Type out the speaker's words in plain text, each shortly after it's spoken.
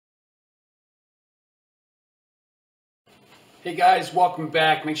Hey guys, welcome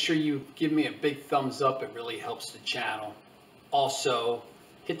back. Make sure you give me a big thumbs up. It really helps the channel. Also,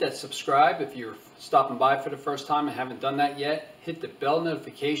 hit that subscribe if you're stopping by for the first time and haven't done that yet. Hit the bell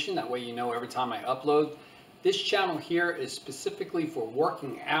notification. That way you know every time I upload. This channel here is specifically for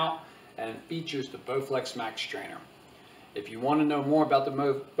working out and features the Bowflex Max Trainer. If you want to know more about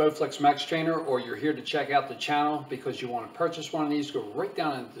the Bowflex Max Trainer, or you're here to check out the channel because you want to purchase one of these, go right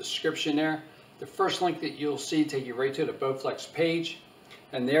down in the description there. The first link that you'll see take you right to the Bowflex page,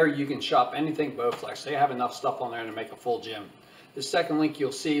 and there you can shop anything Bowflex. They have enough stuff on there to make a full gym. The second link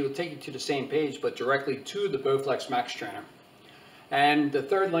you'll see will take you to the same page, but directly to the Bowflex Max Trainer. And the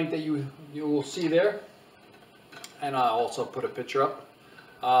third link that you will see there, and I'll also put a picture up,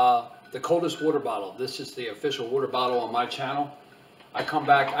 the coldest water bottle. This is the official water bottle on my channel. I come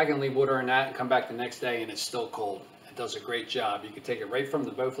back, I can leave water in that and come back the next day and it's still cold. It does a great job. You can take it right from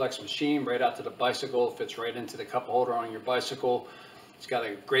the Bowflex machine right out to the bicycle. It fits right into the cup holder on your bicycle. It's got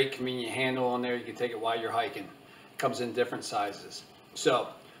a great convenient handle on there. You can take it while you're hiking. It comes in different sizes. So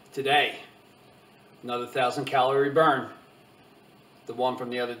today, another 1,000 calorie burn. The one from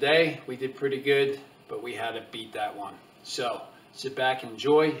the other day, we did pretty good, but we had to beat that one. So sit back and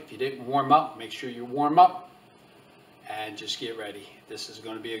enjoy. If you didn't warm up, make sure you warm up and just get ready. This is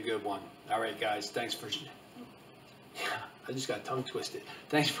going to be a good one. All right, guys, thanks for... I just got tongue twisted.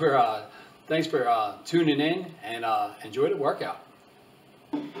 Thanks for tuning in, and enjoy the workout.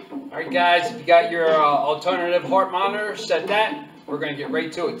 All right, guys, if you got your alternative heart monitor, set that. We're going to get right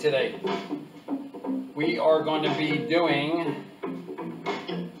to it today. We are going to be doing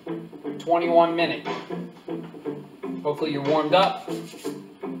 21 minutes. Hopefully you're warmed up.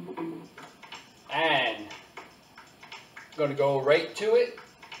 And I'm going to go right to it.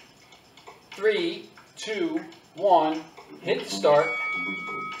 3, 2, 1, hit start.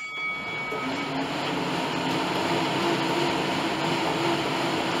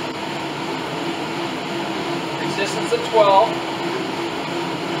 Resistance at 12.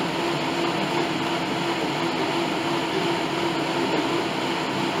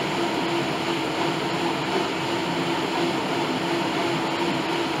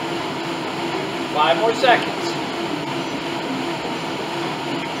 Five more seconds.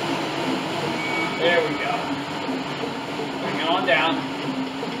 There we go. Bring it on down.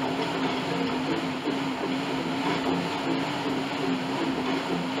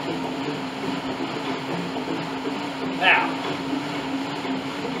 Now,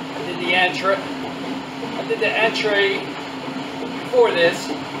 I did the entry before this,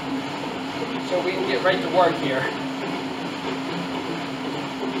 so we can get right to work here.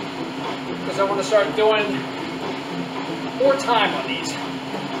 Because I want to start doing more time on these,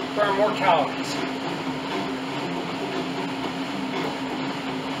 burn more calories.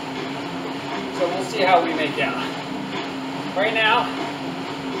 So we'll see how we make out. Right now,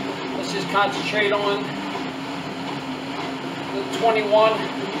 let's just concentrate on the 21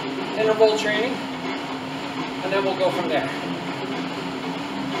 interval training, and then we'll go from there.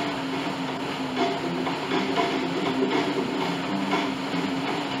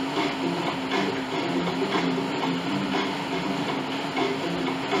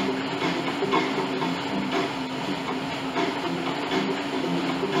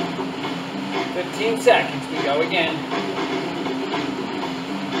 Seconds, we go again.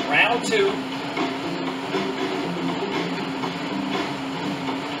 Round 2.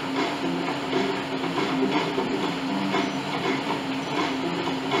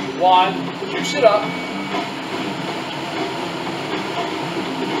 One, juice it up.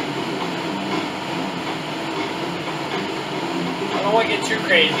 I don't want to get too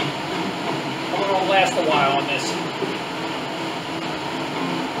crazy. I'm going to last a while on this.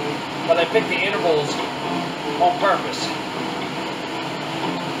 But I picked the intervals on purpose.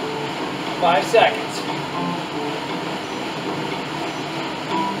 5 seconds.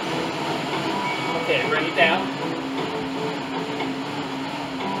 Okay, bring it down.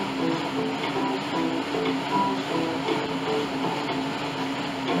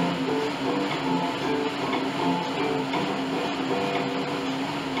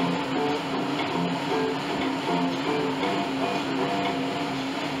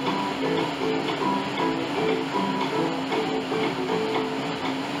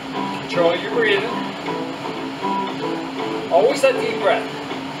 Control your breathing. Always that deep breath.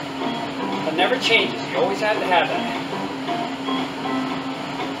 That never changes. You always have to have that.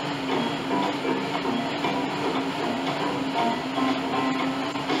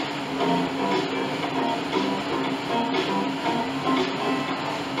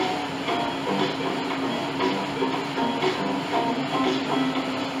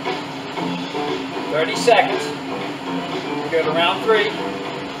 Seconds. go to round 3.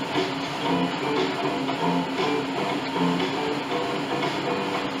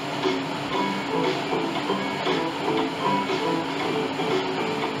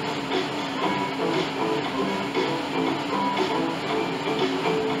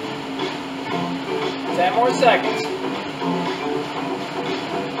 More seconds.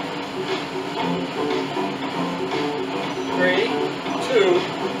 3, 2,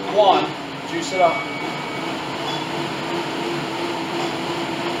 1. Juice it up.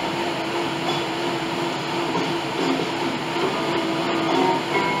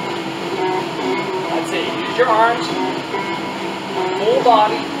 That's it. Use your arms, full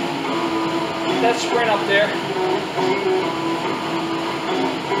body. Get that sprint up there.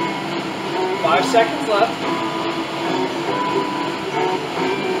 5 seconds left.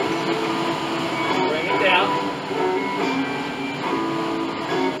 Bring it down.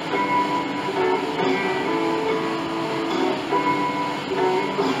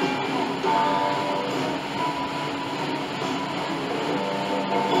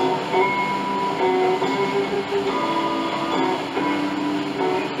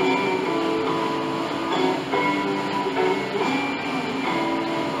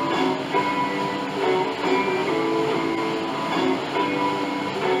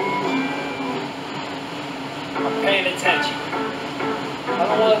 Paying attention. I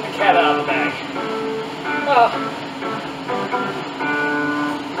don't want to let the cat out of the bag.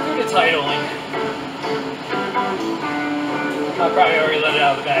 Do the titling. I probably already let it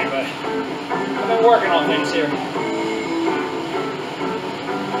out of the bag, but I've been working on things here.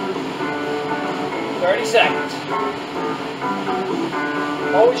 30 seconds.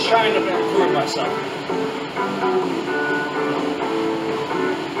 Always trying to improve myself.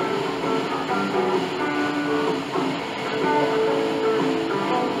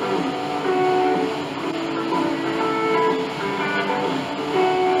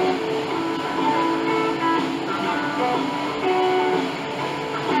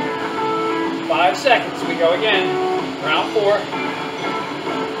 Seconds, we go again. Round 4.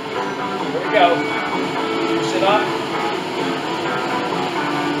 Here we go. Juice it up.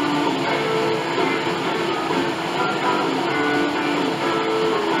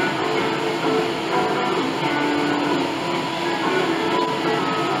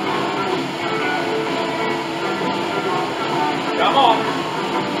 Come on.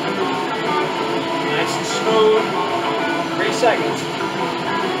 Nice and smooth. 3 seconds.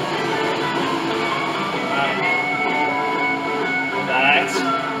 Relax.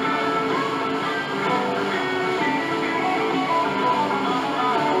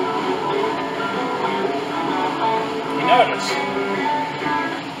 You notice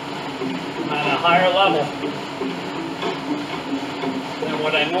I'm at a higher level than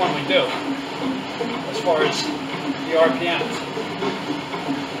what I normally do as far as the RPMs.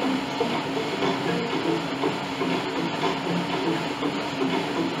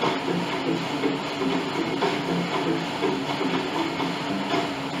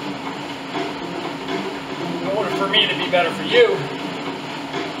 For me to be better for you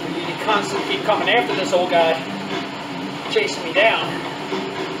to constantly keep coming after this old guy, chasing me down,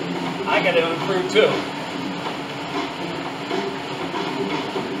 I got to improve too.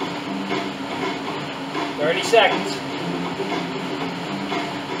 "30 seconds.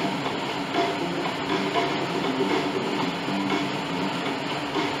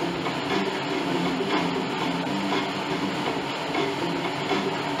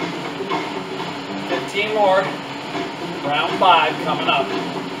 More. Round 5 coming up.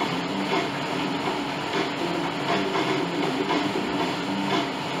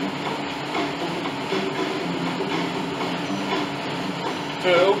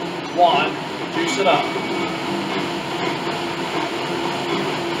 Two, one, juice it up.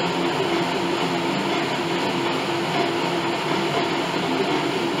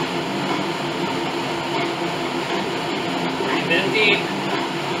 Breathe in deep.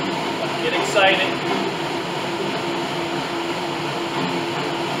 Get excited.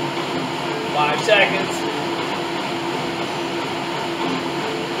 5 seconds.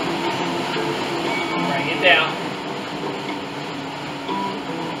 Bring it down.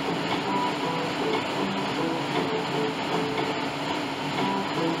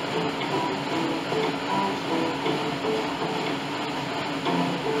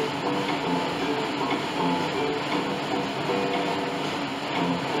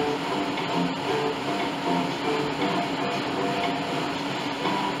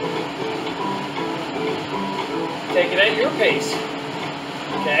 Take it at your pace,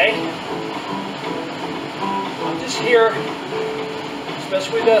 okay? I'm just here,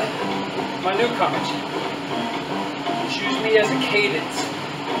 especially my newcomers, Just use me as a cadence.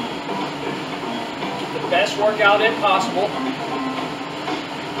 Get the best workout in possible.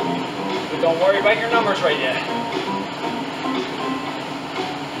 But don't worry about your numbers right yet.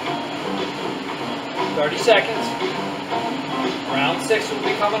 30 seconds. Round 6 will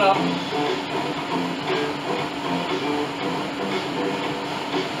be coming up.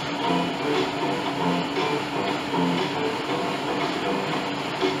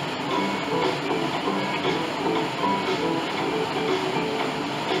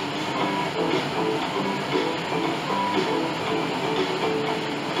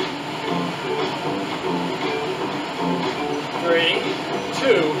 Three,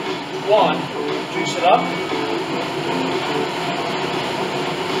 two, one. Juice it up.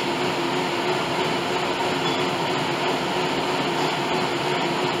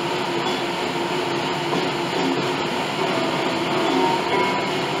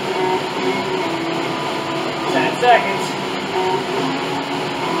 Seconds.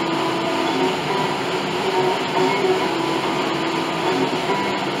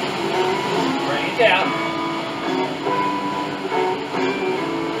 Bring it down.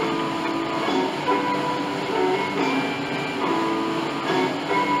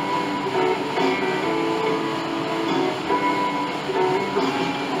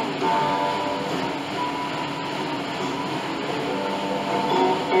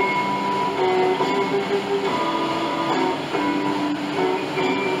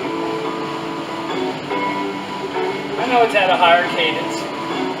 I know it's at a higher cadence.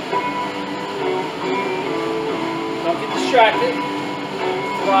 Don't get distracted.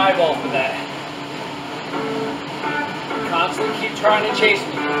 Thrive off of that. Constantly keep trying to chase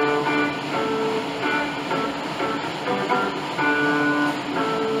me.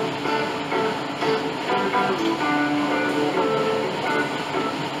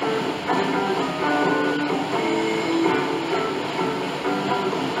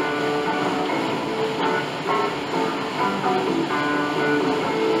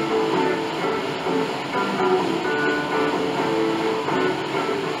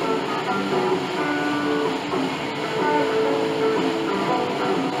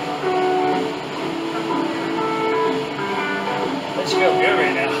 Let's feel good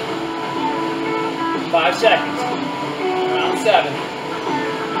right now. 5 seconds. Round 7.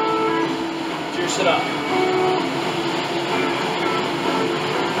 Juice it up.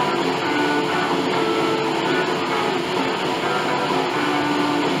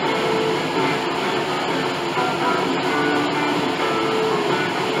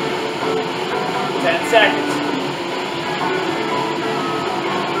 Seconds.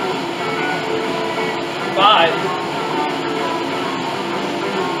 5.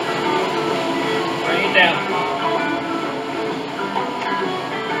 Bring it down.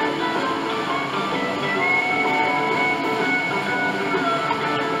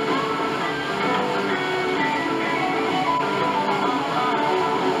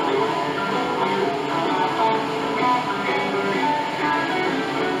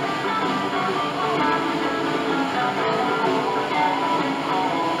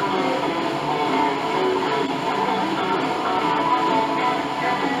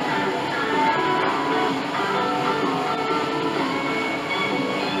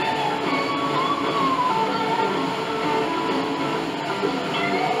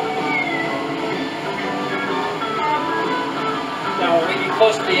 Now, when we get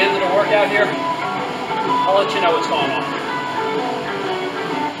close to the end of the workout here, I'll let you know what's going on.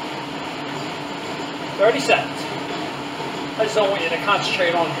 30 seconds. I just don't want you to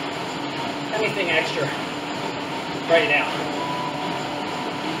concentrate on anything extra right now.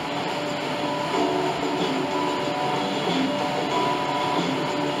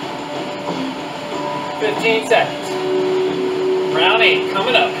 $15 seconds. Round 8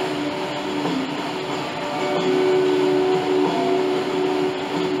 coming up.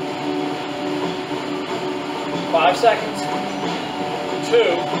 Five seconds. 2,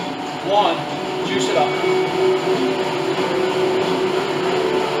 1. Juice it up.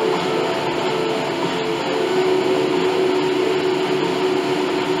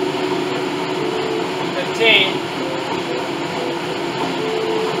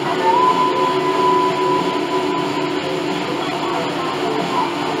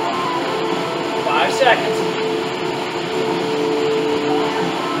 Seconds.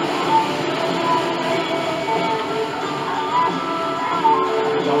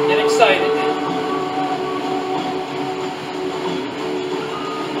 Don't get excited.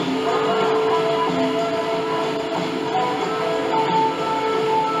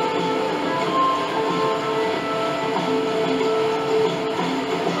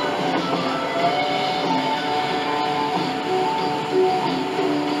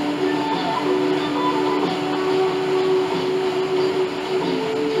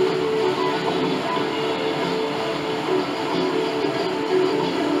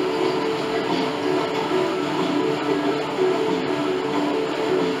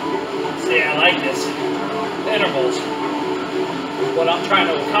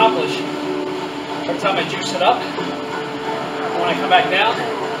 accomplish. Every time I juice it up, when I come back down,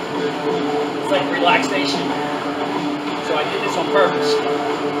 it's like relaxation. So I did this on purpose.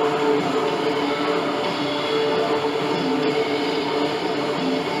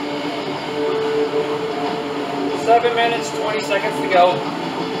 "7 minutes, 20 seconds to go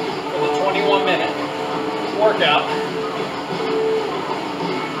for the 21-minute workout.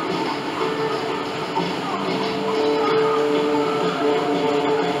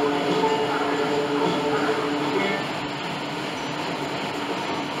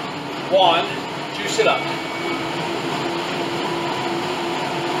 One, juice it up.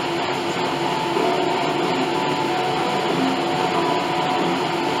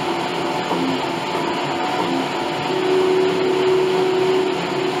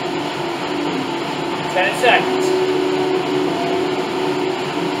 Seconds.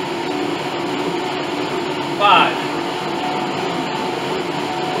 5.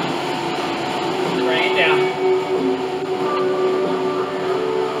 Bring it down.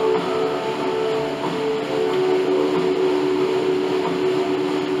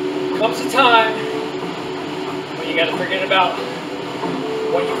 Comes a time when you got to forget about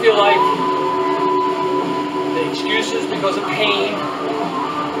what you feel like, the excuses because of pain,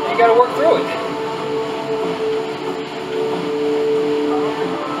 and you got to work through it.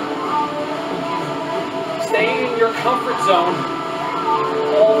 Staying in your comfort zone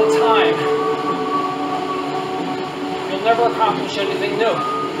all the time, you'll never accomplish anything new.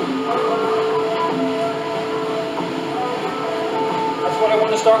 That's what I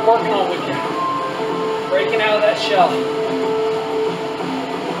want to start working on with you. Breaking out of that shell.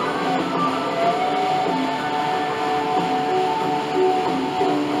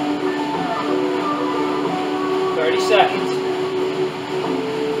 Seconds.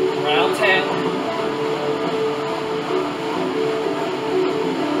 Round 10.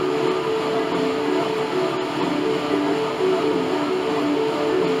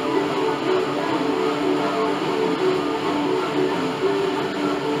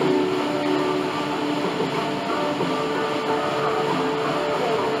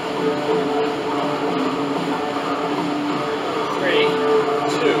 Three,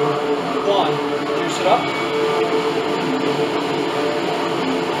 two, one. Juice it up.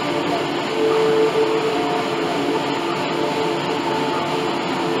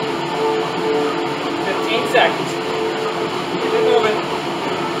 15 seconds. Keep it moving.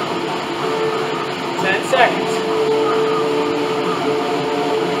 10 seconds.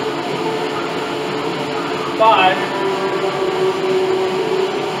 5.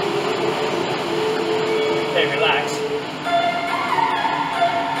 Okay, relax.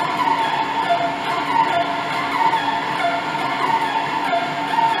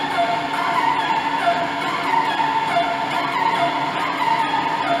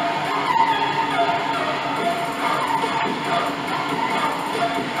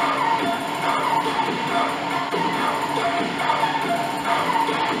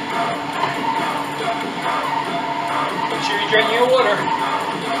 Make sure you're drinking your water.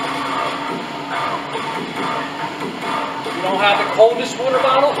 If you don't have the coldest water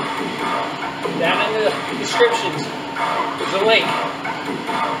bottle, down in the descriptions, there's a link.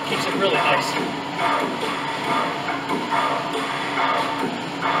 Keeps it really nice.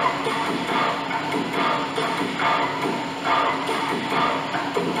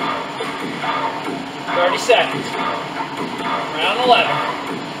 "30 seconds. Round 11.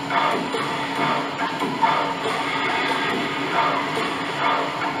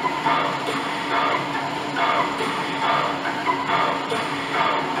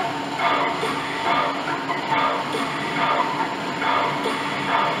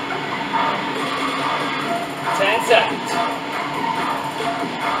 Seconds.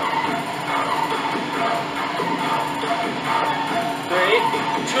 3,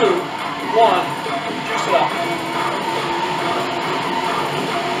 2, 1. Juice it up.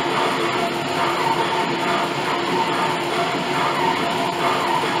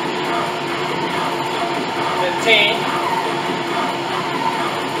 15.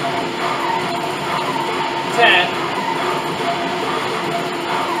 10.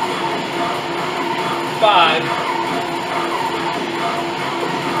 5.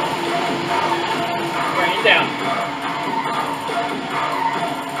 Bring it down.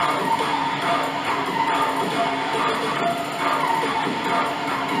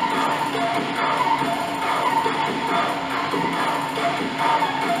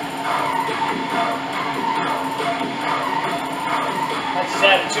 Let's just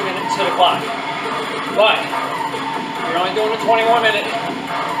add 2 minutes to the clock. But you're only doing a 21-minute.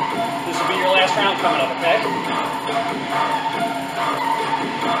 This will be your last round coming up, okay?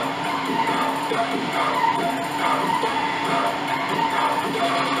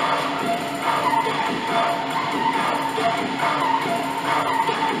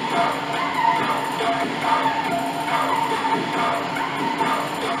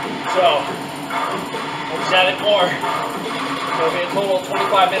 He's added more. So it'll be a total of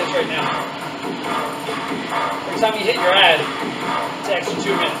 25 minutes right now. Every time you hit your ad, it's an extra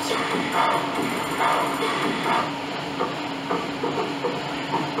 2 minutes.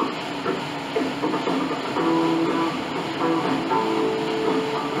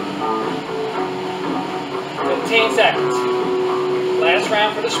 Seconds. Last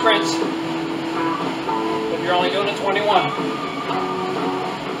round for the sprints. If you're only doing a 21.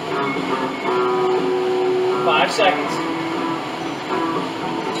 5 seconds.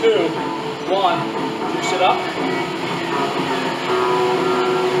 2, 1. Juice it up.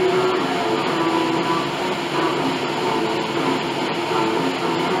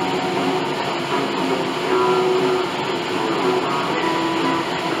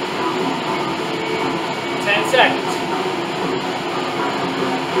 Seconds.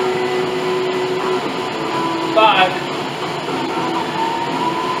 5.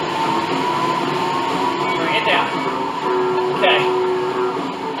 Bring it down. Okay.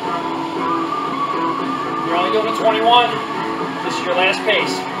 You're only doing a 21. This is your last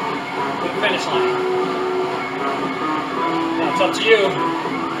pace for the finish line. Now it's up to you if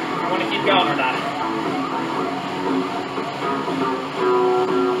you want to keep going or not.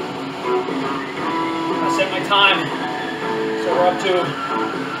 Set my time, so we're up to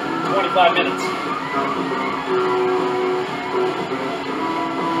 25 minutes.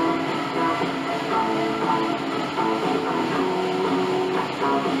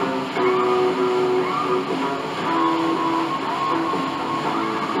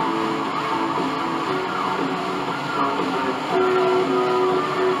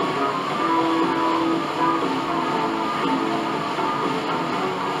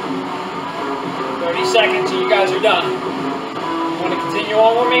 Seconds and you guys are done. You want to continue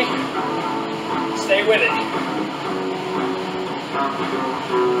on with me? Stay with it.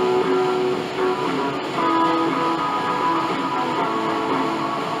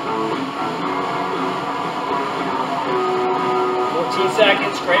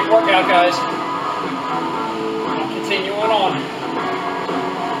 Seconds. Great workout, guys. Continuing on.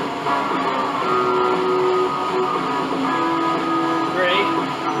 Three,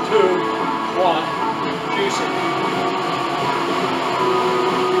 two, one. Juice it.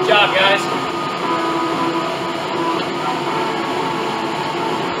 Good job, guys.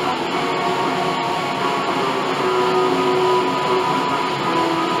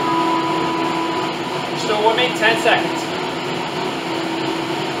 You're still with me? 10 seconds.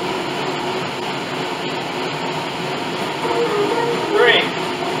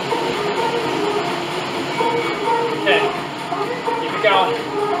 Okay, keep it going.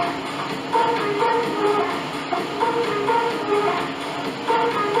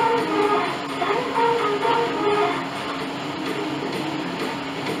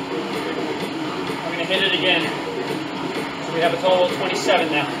 I'm going to hit it again. So we have a total of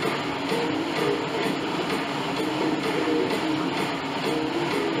 27 now.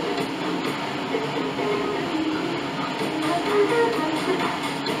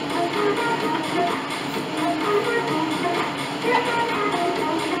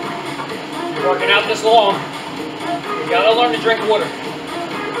 Working out this long, you gotta learn to drink water.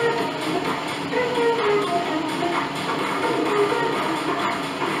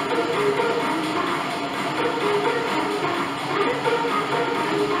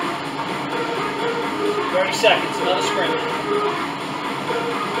 Seconds, another sprint.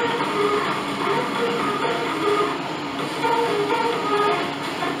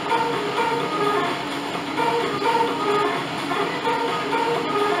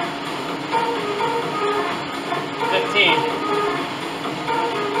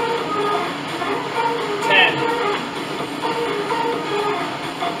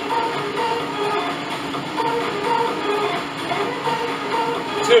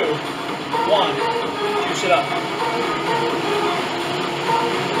 Juice it up.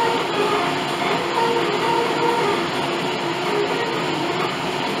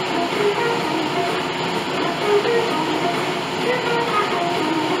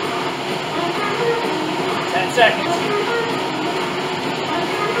 Seconds.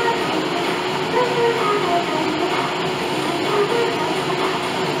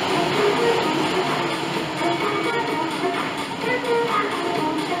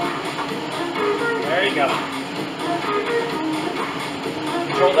 There you go.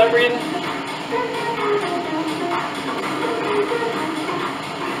 Control that breathing.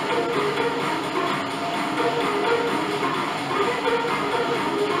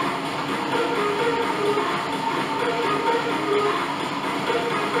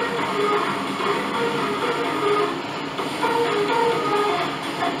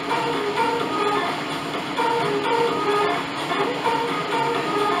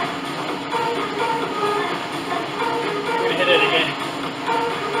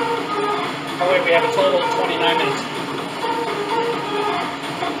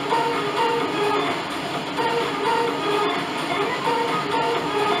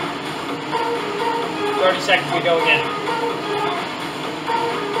 30 seconds, we go again.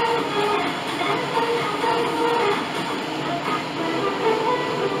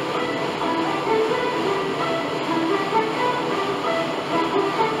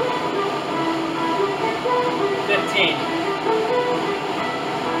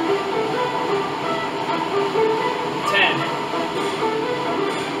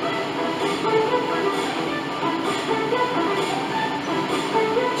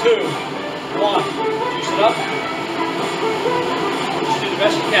 Juice it up. Just do the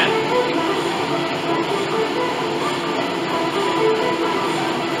best you can.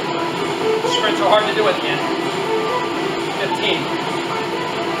 Sprints are hard to do at the end. 15.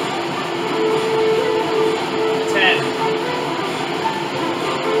 10.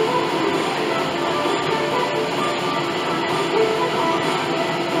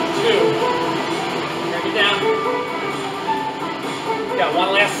 2. Bring it down. We got one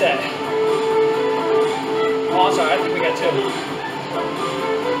last set. Oh, sorry, I think we got 2.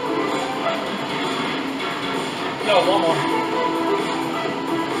 No, one more.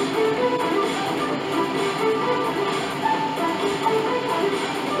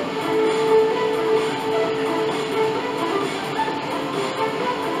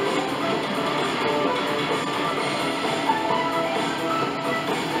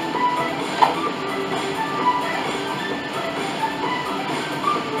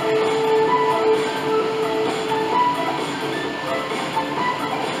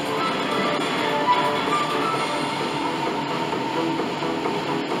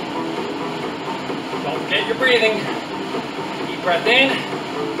 Get your breathing. Deep breath in.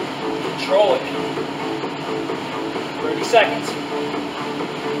 Control it. 30 seconds.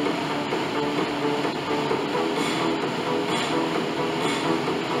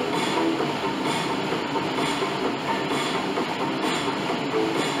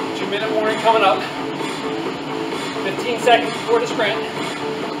 Two-minute warning coming up. 15 seconds before the sprint.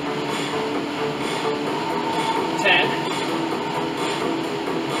 10.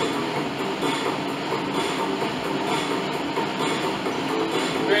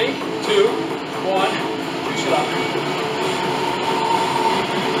 3, 2, 1, juice it up.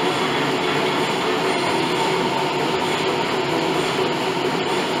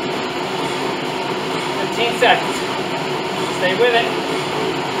 15 seconds. Stay with it.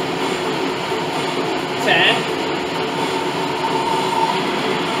 10.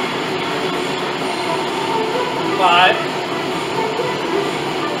 5.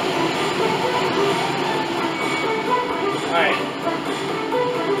 4. All right.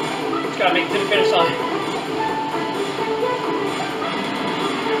 Gotta make it to the finish line.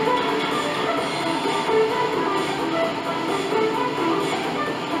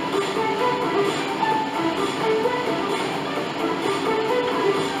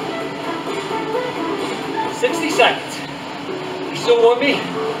 Seconds. You're still with me?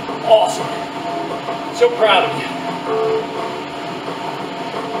 Awesome. So proud of you.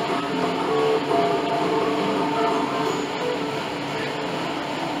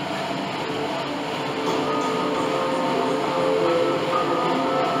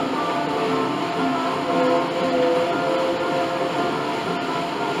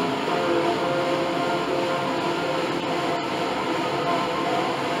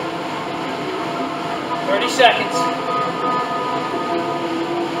 Seconds.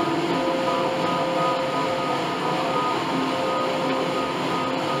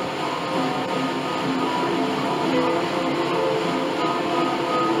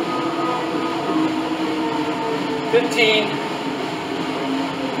 Fifteen.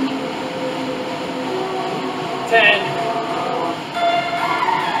 10.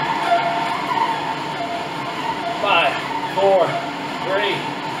 5, 4, 3,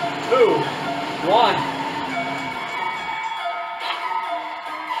 2, 1.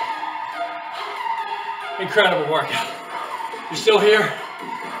 Incredible workout. You still here?